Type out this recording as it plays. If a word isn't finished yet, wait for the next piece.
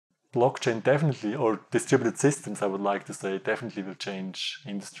blockchain definitely, or distributed systems, I would like to say, definitely will change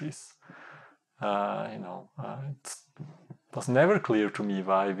industries. It was never clear to me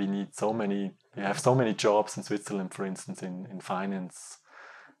why we have so many jobs in Switzerland, for instance, in finance,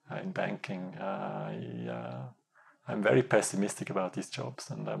 in banking. I'm very pessimistic about these jobs,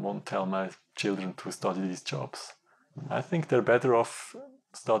 and I won't tell my children to study these jobs. I think they're better off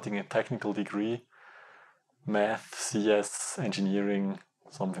studying a technical degree, math, CS, engineering,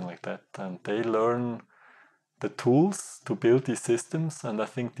 something like that, and they learn the tools to build these systems, and I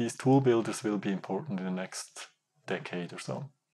think these tool builders will be important in the next decade or so.